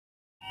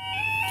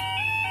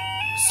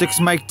6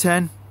 Mike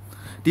 10,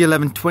 the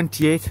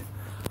 1128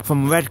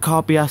 from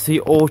Redcar B.S.C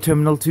O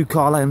terminal to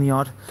Carlisle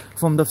yard,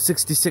 from the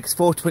 66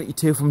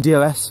 422 from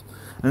DRS,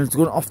 and it's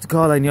going off to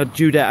Carlisle yard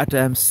due there at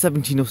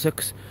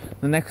 1706.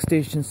 The next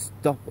station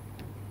stop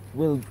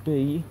will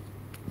be,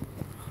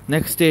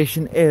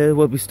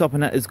 we'll be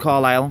stopping at is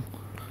Carlisle,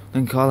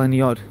 then Carlisle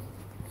yard.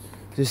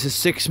 This is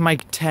 6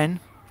 Mike 10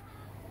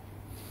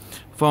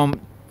 from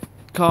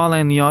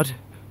Carlisle yard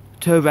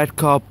to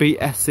Redcar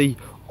B.S.C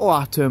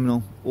O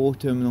terminal.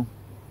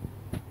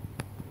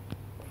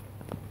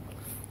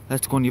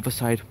 Let's go on the other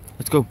side.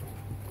 Let's go.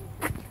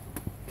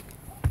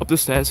 Up the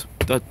stairs.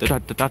 Going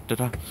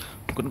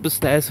up the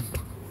stairs.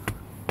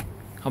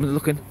 Having a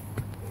look in.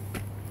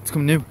 It's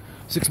coming new.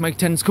 6 Mike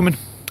 10 is coming.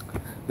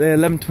 The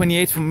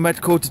 1128 from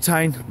Redcar to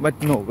Tyne.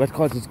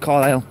 Redcar to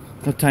Carlisle.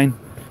 Not Tyne.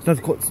 It's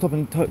not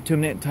stopping,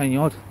 terminating Tyne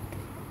yard.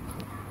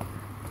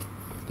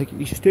 Like it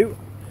used to.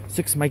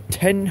 6 Mike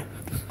 10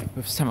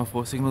 with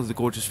semaphore signals, the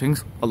gorgeous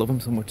things. I love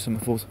them so much,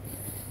 semaphores.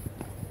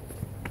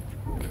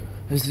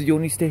 This is the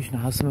only station that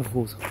has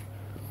semaphores.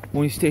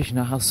 Only station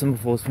that has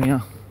semaphores from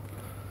here.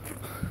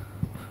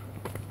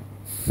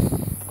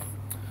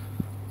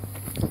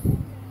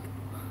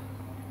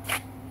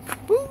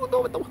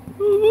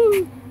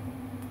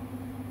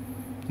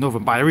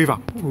 Northern by the river.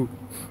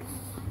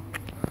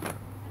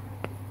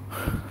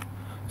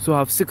 So I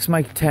have 6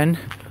 Mike 10,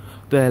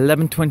 the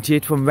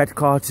 1128 from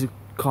Redcar to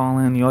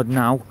Carlisle yard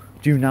now,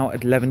 due now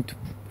at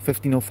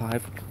 15:05.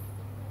 I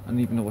don't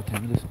even know what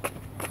time it is.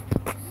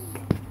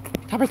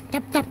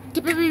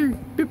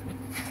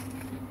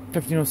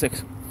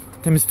 15:06.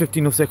 Time is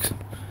 15:06.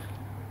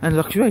 And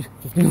look, you're right,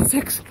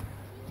 15:06.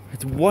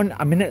 It's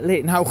a minute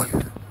late now.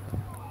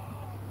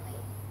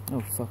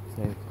 Oh fuck's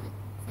sake.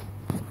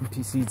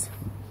 Empty seats.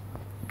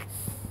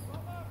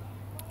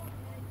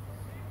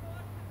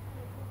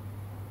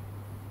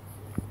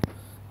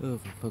 Oh,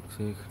 for fuck's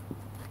sake.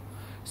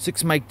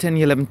 6 Mike 10,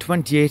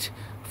 1128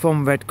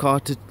 from Redcar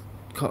to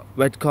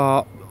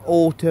Redcar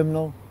O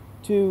terminal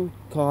to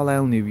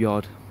Carlisle New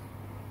Yard.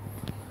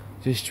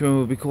 This train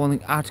will be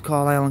calling at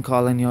Carlisle and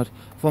Carlisle Yard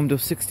from the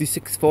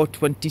 66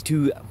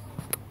 422.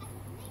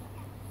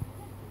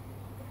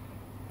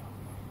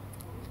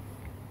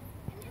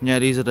 Yeah,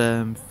 these are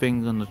the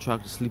things on the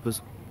track, the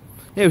sleepers.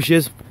 Here she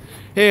is.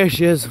 Here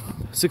she is.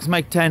 6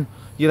 Mike 10,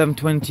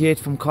 1128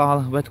 from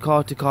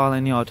Redcar to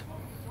Carlisle Yard.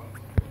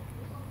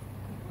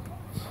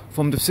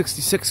 From the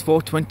 66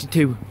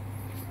 422.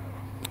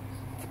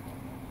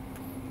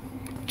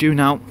 Due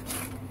now.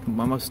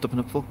 What am I stopping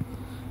up for?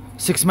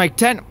 6 Mike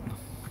 10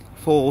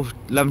 for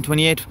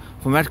 1128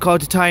 from Redcar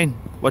to Tyne,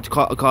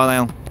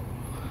 Carlisle.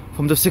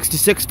 From the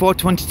 66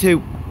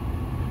 422.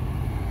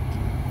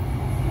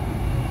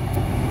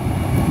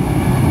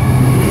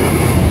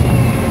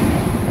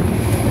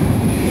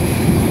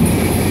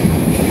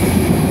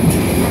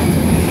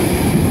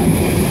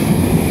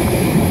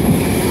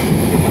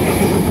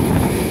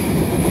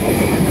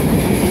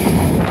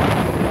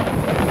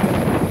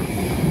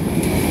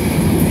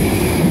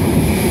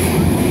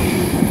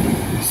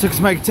 Six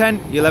Mike 10,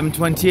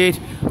 1128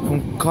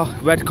 from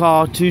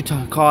Redcar to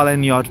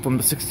Carlisle Yard from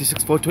the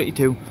 66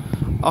 422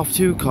 off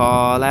to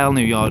Carlisle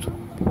New Yard.